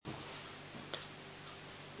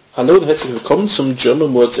Hallo und herzlich willkommen zum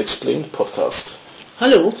German Words Explained Podcast.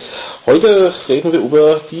 Hallo. Heute reden wir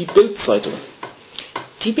über die Bild-Zeitung.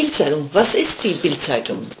 Die Bild-Zeitung. Was ist die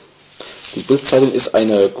Bild-Zeitung? Die Bild-Zeitung ist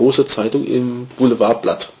eine große Zeitung im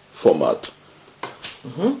Boulevardblatt-Format.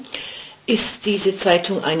 Ist diese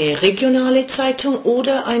Zeitung eine regionale Zeitung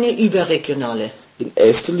oder eine überregionale? In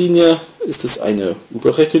erster Linie ist es eine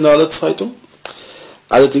überregionale Zeitung.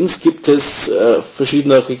 Allerdings gibt es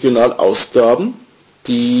verschiedene Regionalausgaben,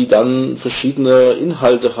 die dann verschiedene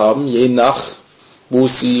Inhalte haben, je nach wo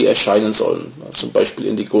sie erscheinen sollen. Zum Beispiel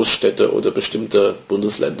in die Großstädte oder bestimmte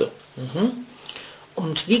Bundesländer.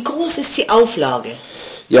 Und wie groß ist die Auflage?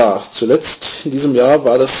 Ja, zuletzt in diesem Jahr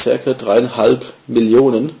war das ca. 3,5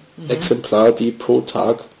 Millionen Exemplare, die pro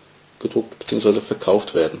Tag gedruckt bzw.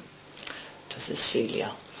 verkauft werden. Das ist viel, ja.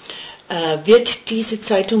 Wird diese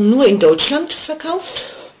Zeitung nur in Deutschland verkauft?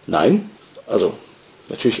 Nein, also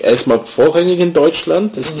natürlich erstmal vorrangig in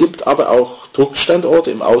Deutschland. Es gibt aber auch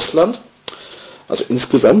Druckstandorte im Ausland. Also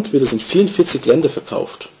insgesamt wird es in 44 Länder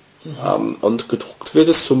verkauft. Und gedruckt wird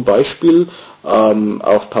es zum Beispiel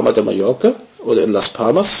auf Palma de Mallorca oder in Las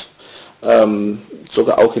Palmas,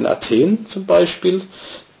 sogar auch in Athen zum Beispiel,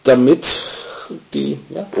 damit die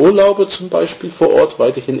Urlauber zum Beispiel vor Ort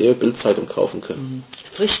weiterhin ihre Bildzeitung kaufen können.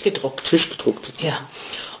 Frisch gedruckt. Frisch gedruckt. Ja.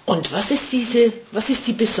 Und was ist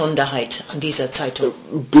die Besonderheit an dieser Zeitung?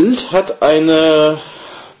 Bild hat eine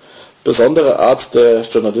besondere Art der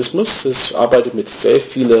Journalismus. Es arbeitet mit sehr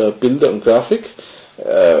vielen Bildern und Grafik.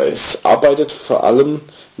 Es arbeitet vor allem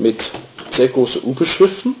mit sehr großen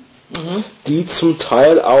Überschriften, die zum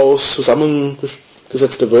Teil aus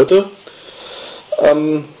zusammengesetzten Wörtern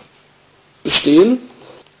bestehen.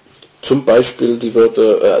 Zum Beispiel die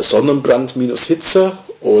Wörter Sonnenbrand minus Hitze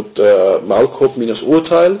oder Maulkorb minus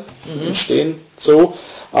Urteil entstehen so.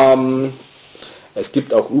 Es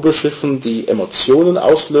gibt auch Überschriften, die Emotionen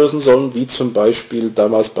auslösen sollen, wie zum Beispiel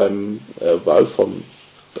damals beim Wahl von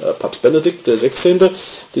Papst Benedikt XVI.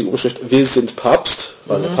 Die Überschrift Wir sind Papst,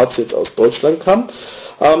 weil der Papst jetzt aus Deutschland kam.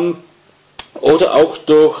 Oder auch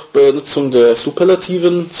durch Benutzung der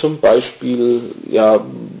Superlativen, zum Beispiel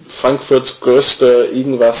Frankfurts größte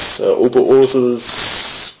irgendwas,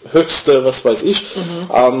 Oberursels höchste, was weiß ich.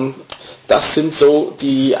 Das sind so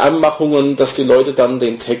die Anmachungen, dass die Leute dann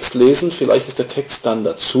den Text lesen. Vielleicht ist der Text dann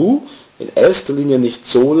dazu, in erster Linie nicht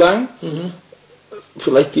so lang.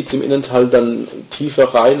 Vielleicht geht es im Inhalt dann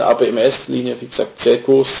tiefer rein, aber in erster Linie, wie gesagt, sehr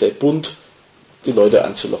groß, sehr bunt, die Leute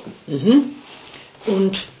anzulocken.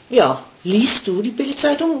 Und liest du die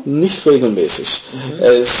Bildzeitung? Nicht regelmäßig.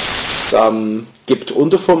 Es gibt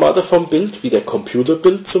Unterformate vom Bild, wie der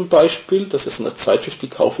Computerbild zum Beispiel. Das ist eine Zeitschrift, die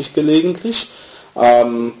kaufe ich gelegentlich.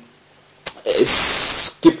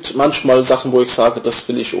 Es gibt manchmal Sachen, wo ich sage, das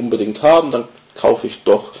will ich unbedingt haben, dann kaufe ich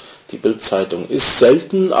doch die Bildzeitung. Ist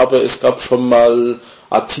selten, aber es gab schon mal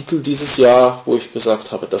Artikel dieses Jahr, wo ich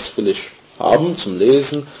gesagt habe, das will ich haben zum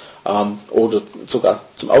Lesen oder sogar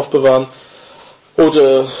zum Aufbewahren.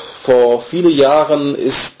 Oder vor vielen Jahren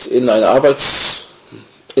ist in ein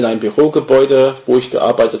Bürogebäude, wo ich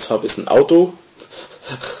gearbeitet habe, ist ein Auto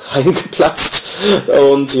reingeplatzt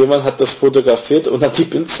und jemand hat das fotografiert und hat die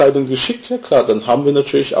Bildzeitung geschickt. Ja klar, dann haben wir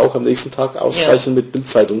natürlich auch am nächsten Tag ausreichend mit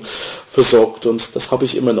Bildzeitung versorgt und das habe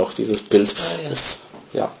ich immer noch, dieses Bild.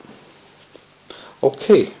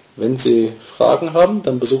 Okay, wenn Sie Fragen haben,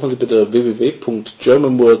 dann besuchen Sie bitte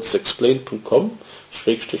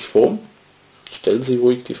www.germanwordsexplained.com/form. Stellen Sie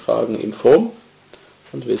ruhig die Fragen in Form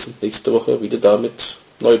und wir sind nächste Woche wieder da mit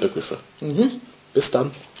neuen Begriffen. Bis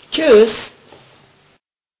dann. Tschüss.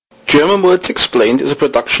 German Words Explained is a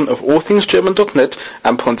production of allthingsgerman.net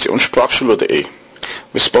and pensionssprachschule.de.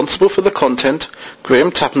 Responsible for the content,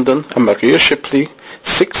 Graham Tappenden and Maria Shipley,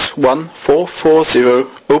 61440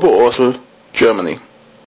 Oberursel, Germany.